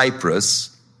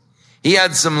Cyprus. He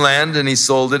had some land, and he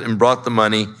sold it and brought the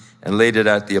money and laid it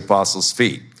at the apostles'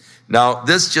 feet. Now,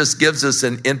 this just gives us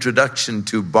an introduction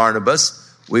to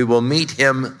Barnabas. We will meet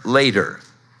him later.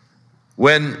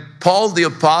 When Paul the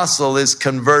apostle is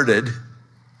converted,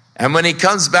 and when he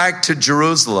comes back to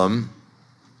Jerusalem,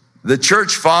 the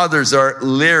church fathers are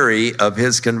leery of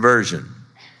his conversion.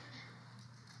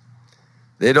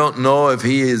 They don't know if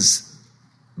he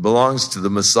belongs to the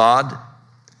Mossad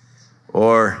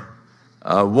or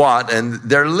what, and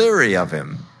they're leery of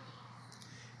him.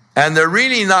 And they're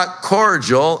really not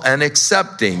cordial and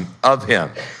accepting of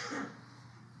him.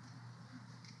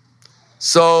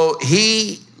 So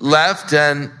he left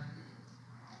and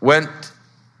went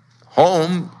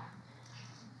home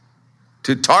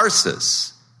to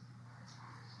Tarsus,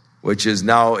 which is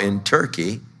now in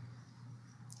Turkey.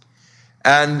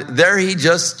 And there he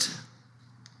just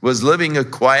was living a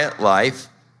quiet life,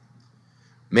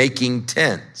 making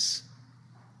tents.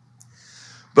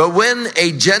 But when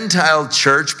a Gentile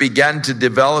church began to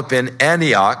develop in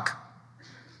Antioch,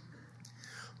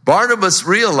 Barnabas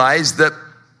realized that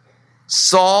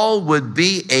Saul would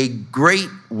be a great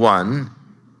one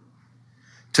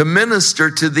to minister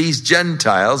to these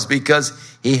Gentiles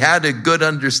because he had a good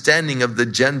understanding of the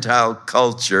Gentile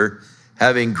culture,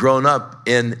 having grown up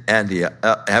in Antioch,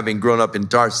 having grown up in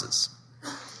Tarsus.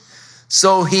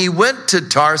 So he went to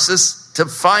Tarsus to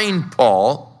find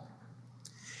Paul,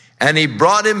 and he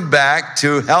brought him back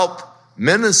to help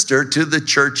minister to the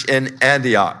church in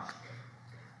Antioch.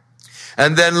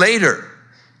 And then later,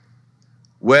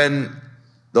 when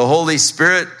the Holy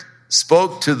Spirit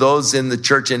spoke to those in the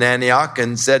church in Antioch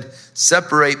and said,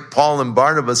 separate Paul and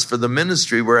Barnabas for the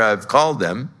ministry where I've called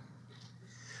them,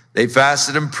 they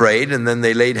fasted and prayed, and then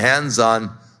they laid hands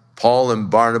on Paul and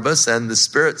Barnabas, and the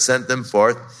Spirit sent them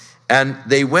forth. And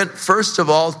they went first of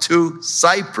all to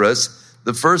Cyprus,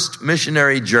 the first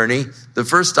missionary journey. The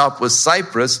first stop was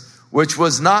Cyprus, which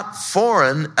was not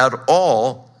foreign at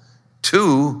all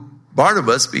to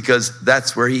Barnabas, because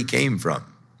that's where he came from,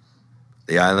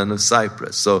 the island of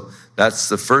Cyprus. So that's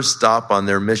the first stop on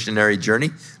their missionary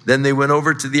journey. Then they went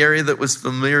over to the area that was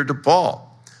familiar to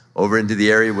Paul, over into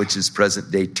the area which is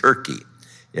present-day Turkey,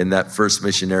 in that first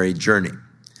missionary journey.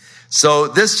 So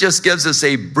this just gives us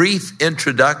a brief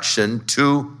introduction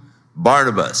to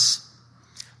Barnabas.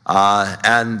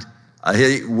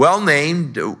 He well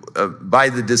named by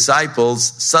the disciples,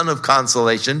 son of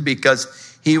consolation,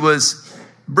 because he was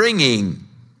bringing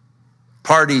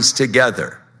parties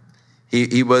together.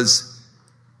 He was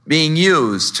being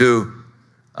used to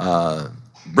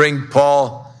bring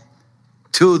Paul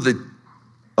to the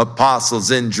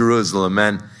apostles in Jerusalem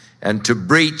and to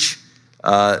breach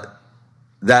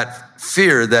that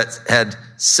fear that had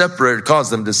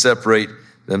caused them to separate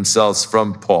themselves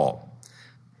from Paul.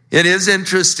 It is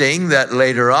interesting that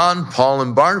later on, Paul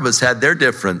and Barnabas had their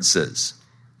differences.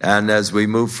 And as we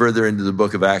move further into the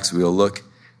book of Acts, we'll look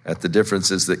at the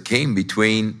differences that came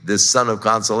between this son of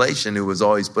consolation, who was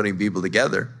always putting people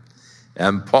together,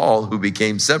 and Paul, who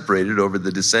became separated over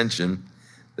the dissension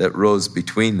that rose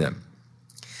between them.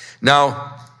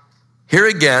 Now, here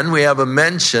again, we have a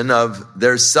mention of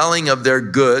their selling of their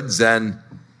goods and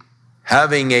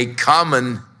having a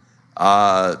common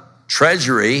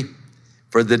treasury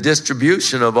for the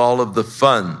distribution of all of the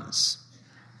funds.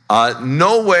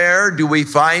 Nowhere do we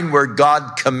find where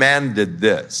God commanded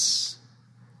this.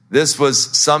 This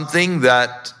was something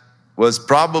that was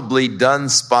probably done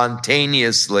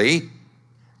spontaneously,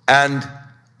 and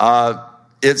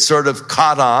it sort of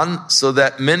caught on so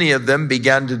that many of them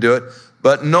began to do it.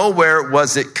 But nowhere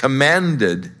was it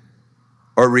commanded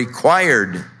or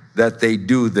required that they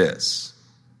do this.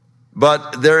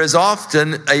 But there is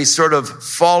often a sort of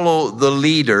follow the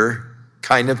leader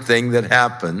kind of thing that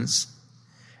happens.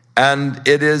 And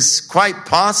it is quite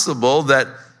possible that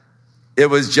it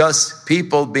was just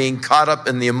people being caught up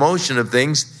in the emotion of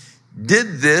things,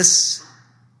 did this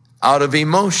out of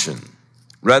emotion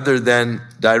rather than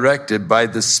directed by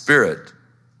the Spirit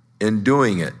in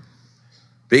doing it.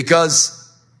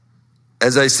 Because,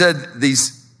 as I said,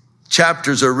 these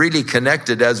chapters are really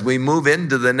connected. As we move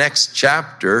into the next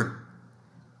chapter,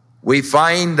 we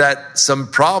find that some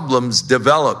problems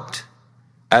developed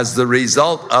as the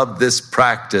result of this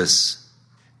practice.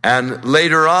 And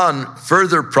later on,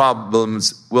 further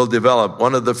problems will develop.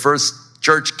 One of the first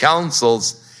church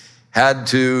councils had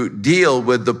to deal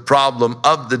with the problem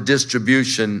of the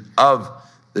distribution of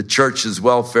the church's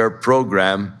welfare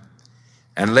program.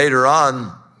 And later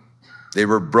on, they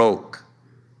were broke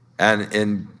and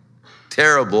in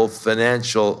terrible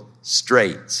financial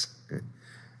straits.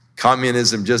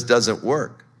 Communism just doesn't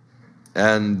work.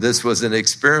 And this was an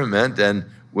experiment, and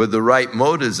with the right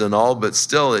motives and all, but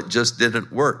still it just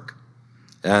didn't work.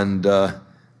 And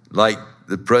like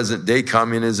the present day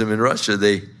communism in Russia,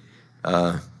 they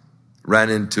ran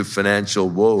into financial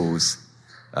woes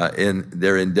in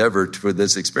their endeavor for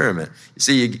this experiment. You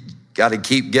see, you got to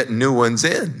keep getting new ones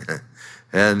in.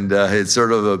 And it's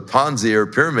sort of a Ponzi or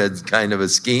pyramid kind of a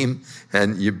scheme.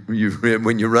 And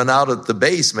when you run out at the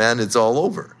base, man, it's all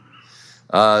over.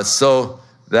 So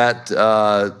that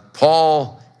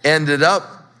Paul ended up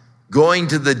going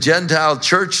to the Gentile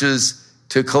churches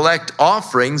to collect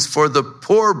offerings for the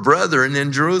poor brethren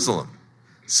in Jerusalem.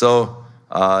 So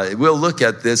we'll look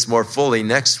at this more fully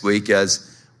next week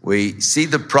as we see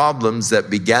the problems that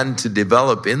began to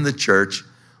develop in the church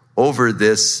over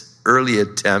this early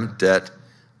attempt at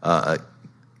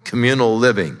communal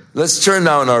living. Let's turn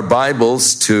now in our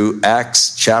Bibles to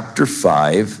Acts chapter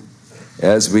 5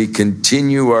 as we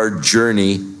continue our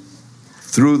journey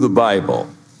through the Bible.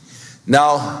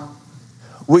 Now,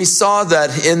 we saw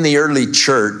that in the early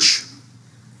church,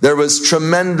 there was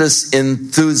tremendous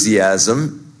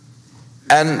enthusiasm,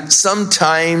 and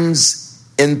sometimes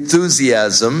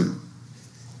enthusiasm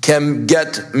can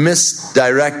get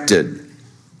misdirected.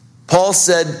 Paul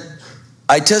said,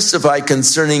 I testify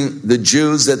concerning the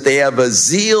Jews that they have a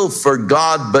zeal for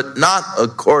God, but not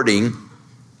according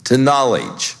to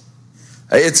knowledge.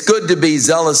 It's good to be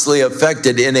zealously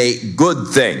affected in a good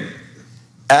thing.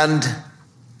 And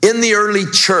in the early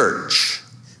church,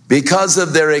 because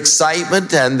of their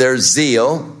excitement and their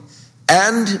zeal,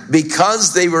 and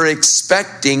because they were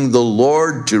expecting the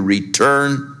Lord to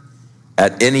return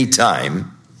at any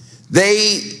time,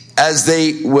 they, as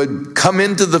they would come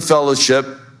into the fellowship,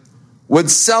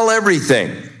 would sell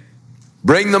everything,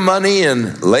 bring the money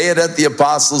and lay it at the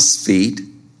apostles' feet.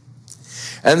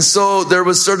 And so there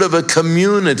was sort of a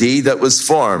community that was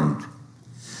formed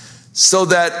so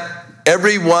that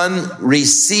everyone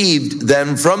received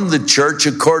then from the church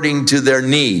according to their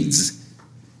needs.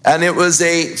 And it was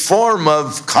a form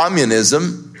of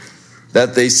communism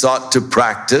that they sought to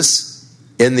practice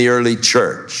in the early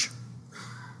church.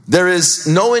 There is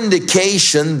no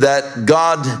indication that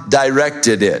God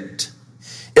directed it.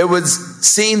 It would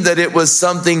seem that it was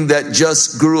something that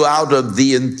just grew out of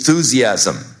the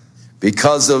enthusiasm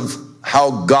because of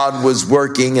how God was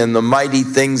working and the mighty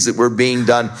things that were being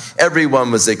done.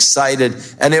 Everyone was excited,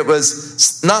 and it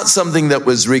was not something that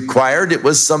was required. It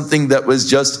was something that was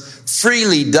just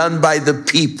freely done by the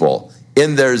people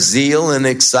in their zeal and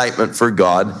excitement for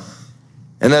God.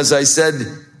 And as I said,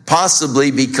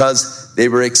 possibly because they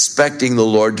were expecting the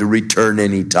Lord to return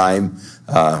any time.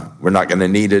 We're not going to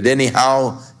need it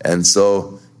anyhow, and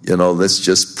so, let's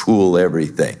just pool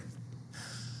everything.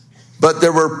 But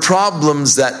there were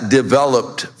problems that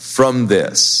developed from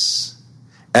this.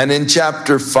 And in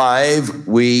chapter 5,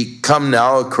 we come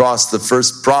now across the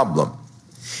first problem.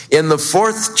 In the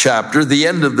 4th chapter, the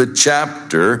end of the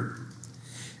chapter,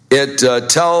 it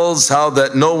tells how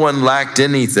that no one lacked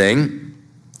anything.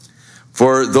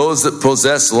 For those that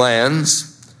possess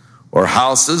lands or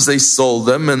houses, they sold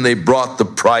them and they brought the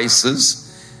prices,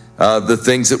 the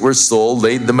things that were sold,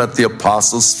 laid them at the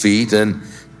apostles' feet, and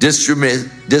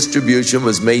distribution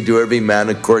was made to every man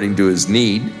according to his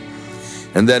need.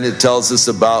 And then it tells us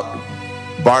about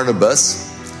Barnabas,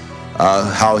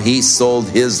 how he sold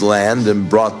his land and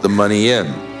brought the money in.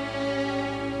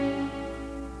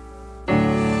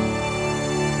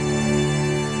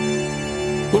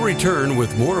 We'll return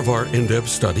with more of our in-depth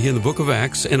study in the book of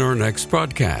Acts in our next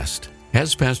broadcast,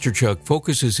 as Pastor Chuck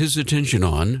focuses his attention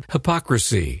on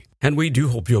hypocrisy. And we do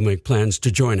hope you'll make plans to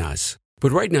join us.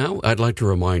 But right now, I'd like to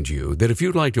remind you that if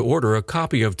you'd like to order a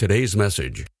copy of today's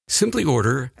message, simply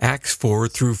order Acts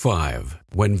 4-5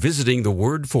 when visiting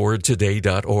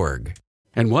thewordfortoday.org.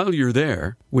 And while you're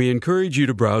there, we encourage you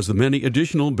to browse the many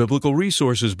additional biblical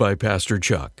resources by Pastor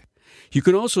Chuck. You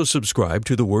can also subscribe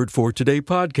to the Word for Today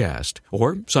podcast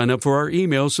or sign up for our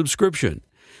email subscription.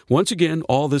 Once again,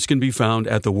 all this can be found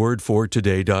at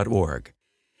thewordfortoday.org.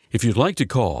 If you'd like to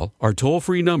call, our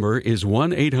toll-free number is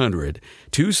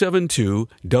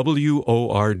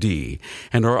 1-800-272-WORD,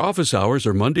 and our office hours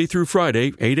are Monday through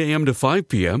Friday, 8 a.m. to 5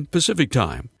 p.m. Pacific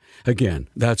Time. Again,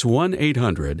 that's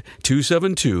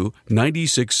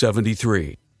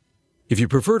 1-800-272-9673. If you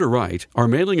prefer to write, our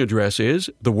mailing address is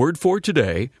The Word for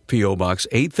Today, P.O. Box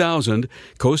 8000,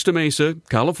 Costa Mesa,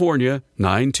 California,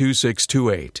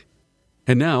 92628.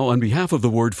 And now, on behalf of the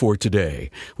Word for Today,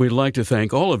 we'd like to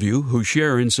thank all of you who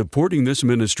share in supporting this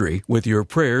ministry with your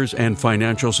prayers and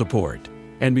financial support.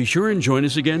 And be sure and join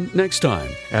us again next time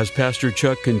as Pastor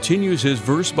Chuck continues his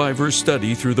verse-by-verse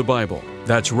study through the Bible.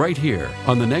 That's right here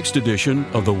on the next edition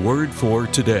of the Word for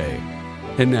Today.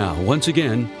 And now, once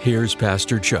again, here's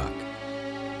Pastor Chuck.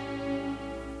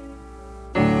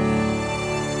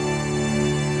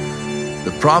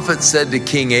 The prophet said to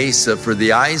King Asa, "For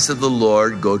the eyes of the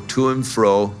Lord go to and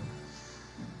fro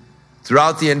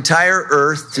throughout the entire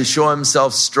earth to show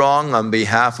himself strong on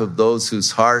behalf of those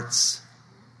whose hearts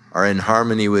are in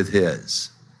harmony with his."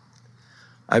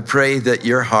 I pray that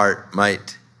your heart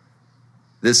might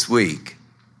this week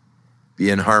be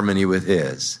in harmony with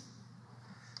his,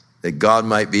 that God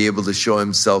might be able to show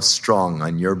himself strong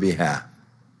on your behalf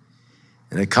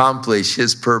and accomplish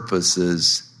his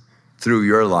purposes through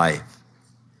your life.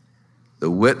 The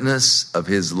witness of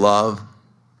his love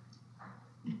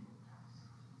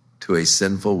to a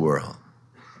sinful world,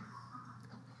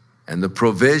 and the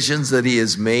provisions that he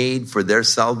has made for their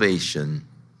salvation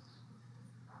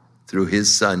through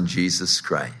his Son, Jesus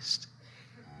Christ.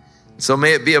 So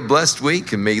may it be a blessed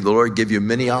week, and may the Lord give you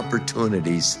many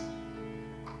opportunities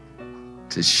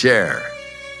to share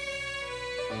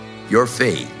your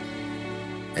faith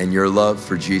and your love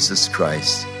for Jesus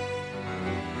Christ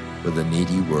with the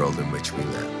needy world in which we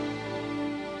live.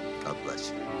 God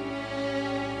bless you.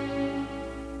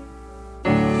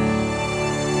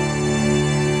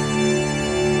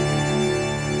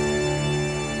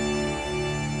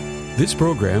 This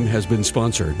program has been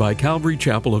sponsored by Calvary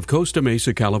Chapel of Costa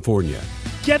Mesa, California.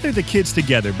 Gather the kids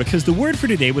together because the Word for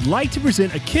Today would like to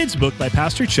present a kids' book by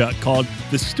Pastor Chuck called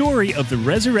The Story of the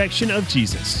Resurrection of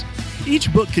Jesus.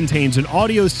 Each book contains an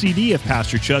audio CD of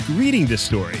Pastor Chuck reading this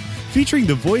story, featuring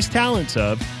the voice talents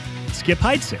of Skip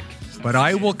Heidsieck. But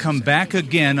I will come back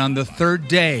again on the third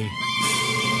day.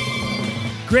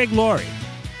 Greg Laurie.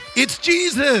 It's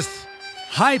Jesus!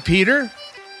 Hi, Peter.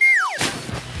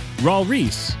 Raul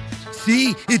Reese.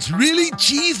 See, it's really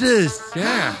Jesus!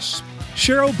 Gasp!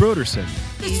 Cheryl Broderson,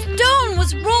 The stone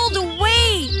was rolled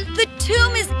away. The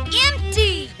tomb is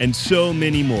empty. and so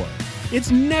many more.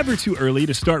 It's never too early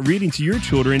to start reading to your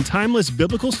children timeless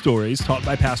biblical stories taught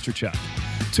by Pastor Chuck.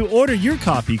 To order your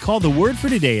copy, call The Word for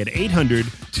Today at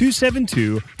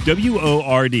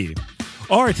 800-272-WORD.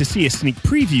 Or to see a sneak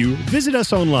preview, visit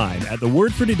us online at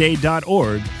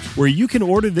thewordfortoday.org, where you can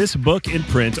order this book in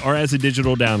print or as a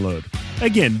digital download.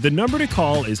 Again, the number to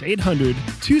call is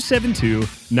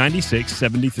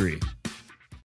 800-272-9673.